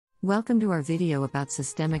Welcome to our video about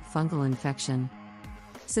systemic fungal infection.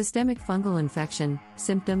 Systemic fungal infection,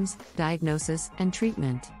 symptoms, diagnosis, and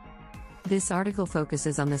treatment. This article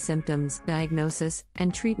focuses on the symptoms, diagnosis,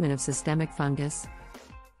 and treatment of systemic fungus.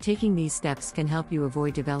 Taking these steps can help you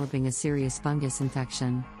avoid developing a serious fungus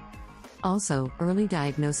infection. Also, early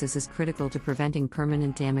diagnosis is critical to preventing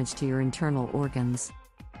permanent damage to your internal organs.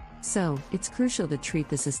 So, it's crucial to treat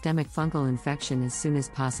the systemic fungal infection as soon as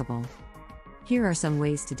possible. Here are some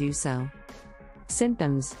ways to do so.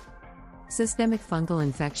 Symptoms. Systemic fungal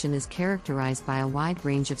infection is characterized by a wide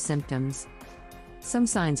range of symptoms. Some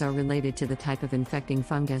signs are related to the type of infecting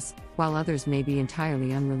fungus, while others may be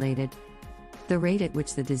entirely unrelated. The rate at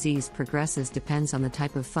which the disease progresses depends on the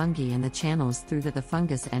type of fungi and the channels through that the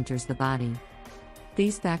fungus enters the body.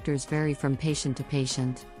 These factors vary from patient to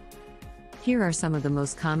patient. Here are some of the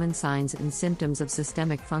most common signs and symptoms of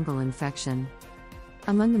systemic fungal infection.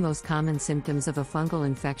 Among the most common symptoms of a fungal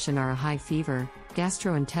infection are a high fever,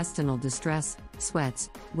 gastrointestinal distress, sweats,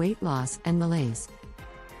 weight loss, and malaise.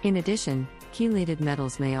 In addition, chelated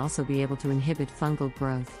metals may also be able to inhibit fungal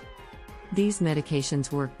growth. These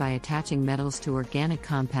medications work by attaching metals to organic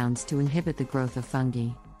compounds to inhibit the growth of fungi.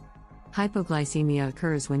 Hypoglycemia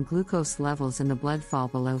occurs when glucose levels in the blood fall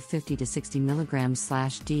below 50 to 60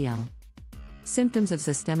 mg/dl. Symptoms of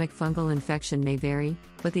systemic fungal infection may vary,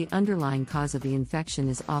 but the underlying cause of the infection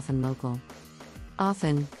is often local.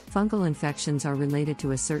 Often, fungal infections are related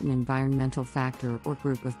to a certain environmental factor or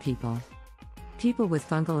group of people. People with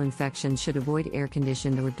fungal infections should avoid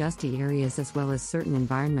air-conditioned or dusty areas as well as certain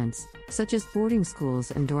environments, such as boarding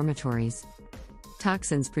schools and dormitories.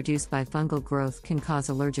 Toxins produced by fungal growth can cause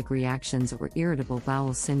allergic reactions or irritable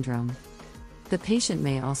bowel syndrome. The patient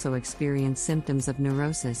may also experience symptoms of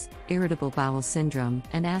neurosis, irritable bowel syndrome,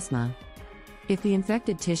 and asthma. If the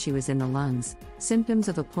infected tissue is in the lungs, symptoms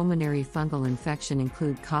of a pulmonary fungal infection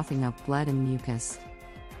include coughing up blood and mucus.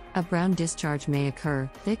 A brown discharge may occur,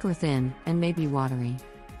 thick or thin, and may be watery.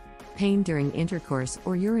 Pain during intercourse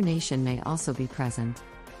or urination may also be present.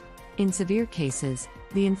 In severe cases,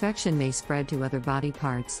 the infection may spread to other body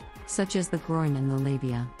parts, such as the groin and the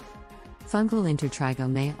labia. Fungal intertrigo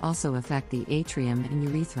may also affect the atrium and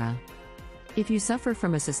urethra. If you suffer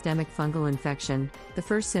from a systemic fungal infection, the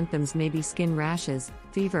first symptoms may be skin rashes,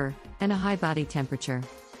 fever, and a high body temperature.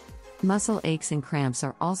 Muscle aches and cramps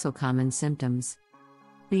are also common symptoms.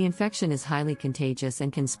 The infection is highly contagious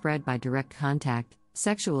and can spread by direct contact,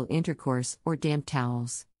 sexual intercourse, or damp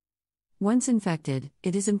towels. Once infected,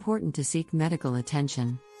 it is important to seek medical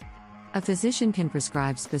attention. A physician can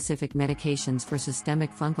prescribe specific medications for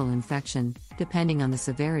systemic fungal infection, depending on the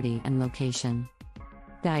severity and location.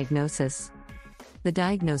 Diagnosis. The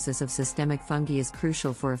diagnosis of systemic fungi is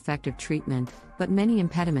crucial for effective treatment, but many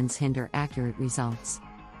impediments hinder accurate results.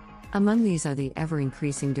 Among these are the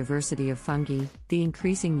ever-increasing diversity of fungi, the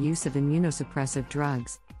increasing use of immunosuppressive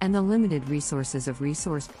drugs, and the limited resources of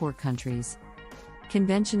resource-poor countries.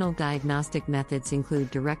 Conventional diagnostic methods include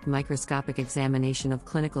direct microscopic examination of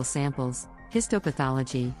clinical samples,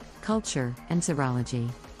 histopathology, culture, and serology.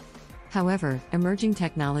 However, emerging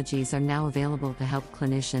technologies are now available to help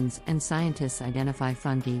clinicians and scientists identify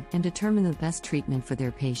fungi and determine the best treatment for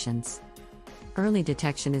their patients. Early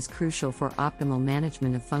detection is crucial for optimal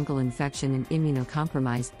management of fungal infection in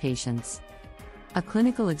immunocompromised patients. A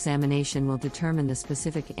clinical examination will determine the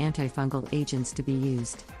specific antifungal agents to be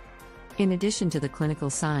used. In addition to the clinical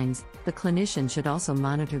signs, the clinician should also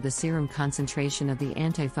monitor the serum concentration of the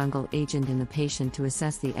antifungal agent in the patient to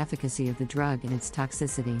assess the efficacy of the drug and its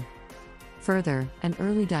toxicity. Further, an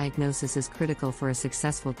early diagnosis is critical for a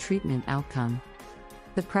successful treatment outcome.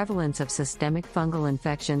 The prevalence of systemic fungal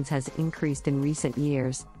infections has increased in recent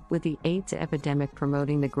years, with the AIDS epidemic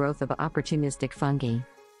promoting the growth of opportunistic fungi.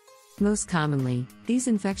 Most commonly, these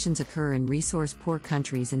infections occur in resource-poor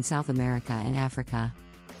countries in South America and Africa.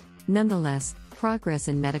 Nonetheless, progress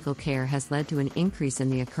in medical care has led to an increase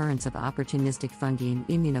in the occurrence of opportunistic fungi in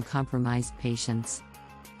immunocompromised patients.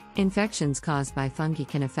 Infections caused by fungi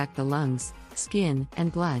can affect the lungs, skin,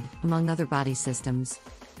 and blood, among other body systems.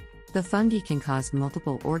 The fungi can cause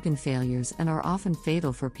multiple organ failures and are often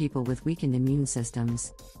fatal for people with weakened immune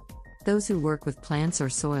systems. Those who work with plants or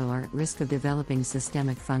soil are at risk of developing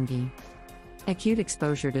systemic fungi. Acute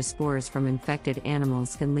exposure to spores from infected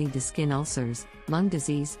animals can lead to skin ulcers, lung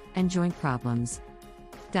disease, and joint problems.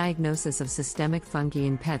 Diagnosis of systemic fungi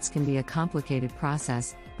in pets can be a complicated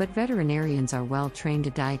process, but veterinarians are well trained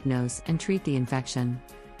to diagnose and treat the infection.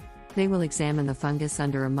 They will examine the fungus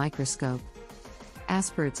under a microscope.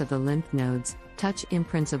 Aspirates of the lymph nodes, touch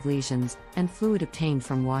imprints of lesions, and fluid obtained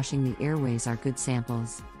from washing the airways are good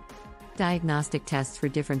samples. Diagnostic tests for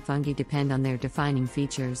different fungi depend on their defining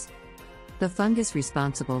features. The fungus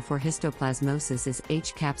responsible for histoplasmosis is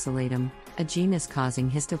H. capsulatum, a genus causing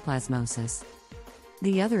histoplasmosis.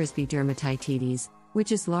 The other is B. dermatitides,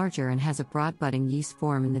 which is larger and has a broad budding yeast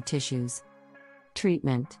form in the tissues.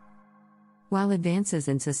 Treatment. While advances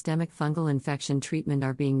in systemic fungal infection treatment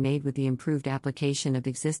are being made with the improved application of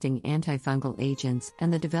existing antifungal agents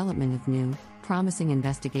and the development of new, promising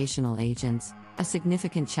investigational agents, a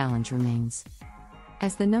significant challenge remains.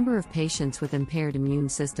 As the number of patients with impaired immune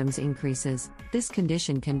systems increases, this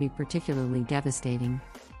condition can be particularly devastating.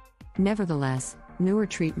 Nevertheless, newer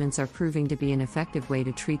treatments are proving to be an effective way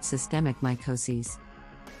to treat systemic mycoses.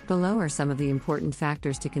 Below are some of the important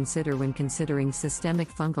factors to consider when considering systemic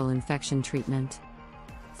fungal infection treatment.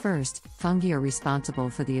 First, fungi are responsible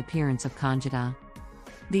for the appearance of candida.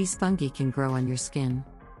 These fungi can grow on your skin.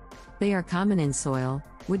 They are common in soil,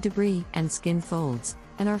 wood debris, and skin folds,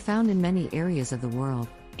 and are found in many areas of the world,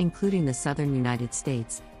 including the southern United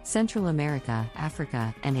States, Central America,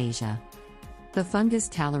 Africa, and Asia. The fungus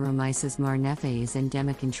Talaromyces marnefe is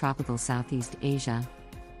endemic in tropical Southeast Asia.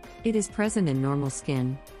 It is present in normal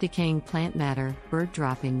skin, decaying plant matter, bird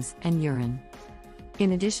droppings, and urine.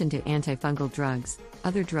 In addition to antifungal drugs,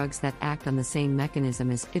 other drugs that act on the same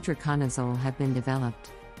mechanism as itraconazole have been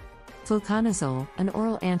developed. Fluconazole, an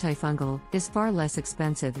oral antifungal, is far less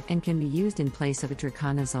expensive and can be used in place of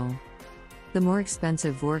itraconazole. The more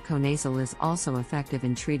expensive voriconazole is also effective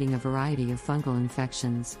in treating a variety of fungal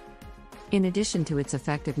infections. In addition to its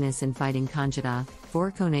effectiveness in fighting candida,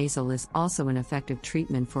 voriconazole is also an effective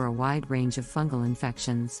treatment for a wide range of fungal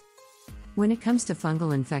infections. When it comes to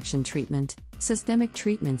fungal infection treatment, systemic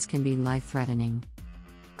treatments can be life-threatening.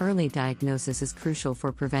 Early diagnosis is crucial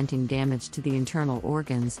for preventing damage to the internal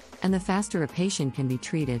organs, and the faster a patient can be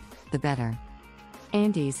treated, the better.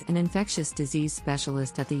 Andes, an infectious disease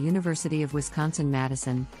specialist at the University of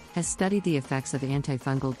Wisconsin-Madison, has studied the effects of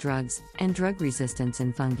antifungal drugs and drug resistance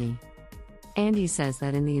in fungi. Andy says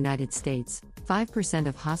that in the United States, 5%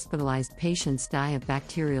 of hospitalized patients die of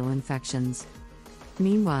bacterial infections.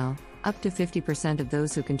 Meanwhile, up to 50% of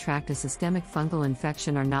those who contract a systemic fungal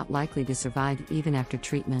infection are not likely to survive even after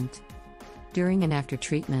treatment. During and after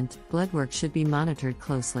treatment, blood work should be monitored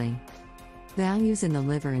closely. Values in the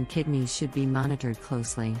liver and kidneys should be monitored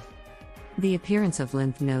closely. The appearance of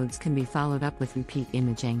lymph nodes can be followed up with repeat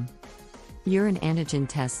imaging. Urine antigen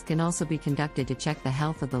tests can also be conducted to check the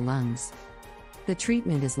health of the lungs. The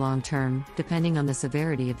treatment is long-term, depending on the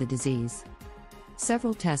severity of the disease.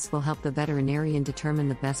 Several tests will help the veterinarian determine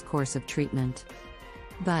the best course of treatment.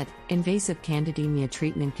 But, invasive candidemia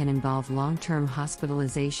treatment can involve long-term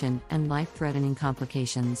hospitalization and life-threatening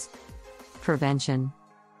complications. Prevention.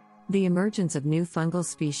 The emergence of new fungal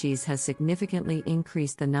species has significantly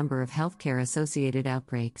increased the number of healthcare-associated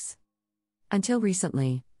outbreaks. Until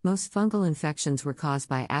recently, most fungal infections were caused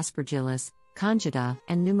by Aspergillus, Candida,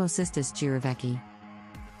 and Pneumocystis jirovecii.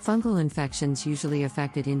 Fungal infections usually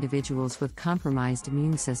affected individuals with compromised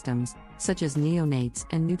immune systems, such as neonates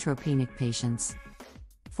and neutropenic patients.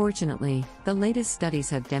 Fortunately, the latest studies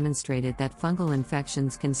have demonstrated that fungal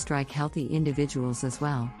infections can strike healthy individuals as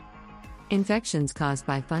well. Infections caused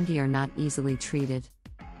by fungi are not easily treated.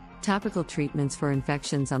 Topical treatments for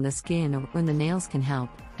infections on the skin or in the nails can help,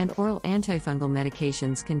 and oral antifungal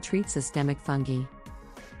medications can treat systemic fungi.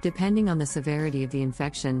 Depending on the severity of the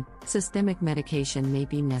infection, systemic medication may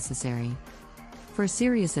be necessary. For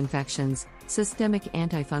serious infections, systemic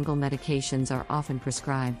antifungal medications are often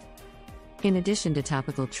prescribed. In addition to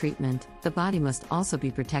topical treatment, the body must also be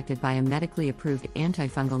protected by a medically approved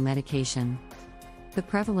antifungal medication. The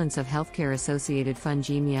prevalence of healthcare-associated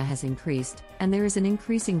fungemia has increased, and there is an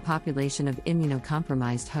increasing population of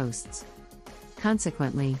immunocompromised hosts.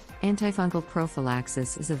 Consequently, antifungal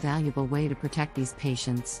prophylaxis is a valuable way to protect these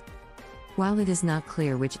patients. While it is not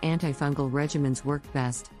clear which antifungal regimens work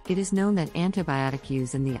best, it is known that antibiotic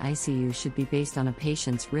use in the ICU should be based on a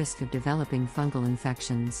patient's risk of developing fungal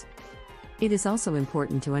infections. It is also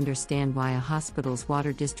important to understand why a hospital's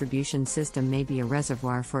water distribution system may be a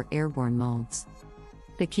reservoir for airborne molds.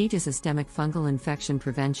 The key to systemic fungal infection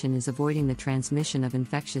prevention is avoiding the transmission of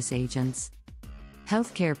infectious agents.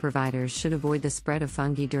 Healthcare providers should avoid the spread of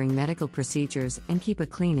fungi during medical procedures and keep a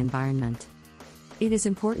clean environment. It is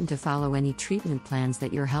important to follow any treatment plans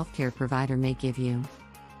that your healthcare provider may give you.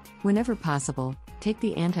 Whenever possible, take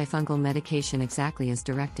the antifungal medication exactly as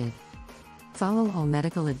directed. Follow all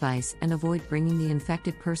medical advice and avoid bringing the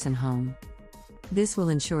infected person home. This will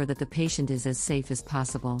ensure that the patient is as safe as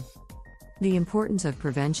possible. The importance of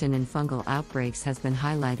prevention in fungal outbreaks has been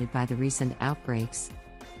highlighted by the recent outbreaks.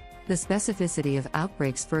 The specificity of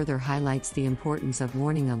outbreaks further highlights the importance of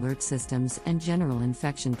warning alert systems and general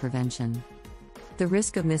infection prevention. The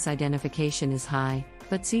risk of misidentification is high,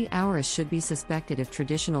 but C. auris should be suspected if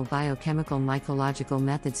traditional biochemical mycological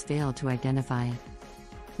methods fail to identify it.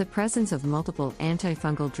 The presence of multiple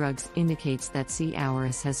antifungal drugs indicates that C.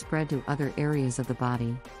 auris has spread to other areas of the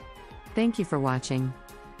body. Thank you for watching.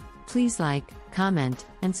 Please like, comment,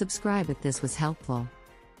 and subscribe if this was helpful.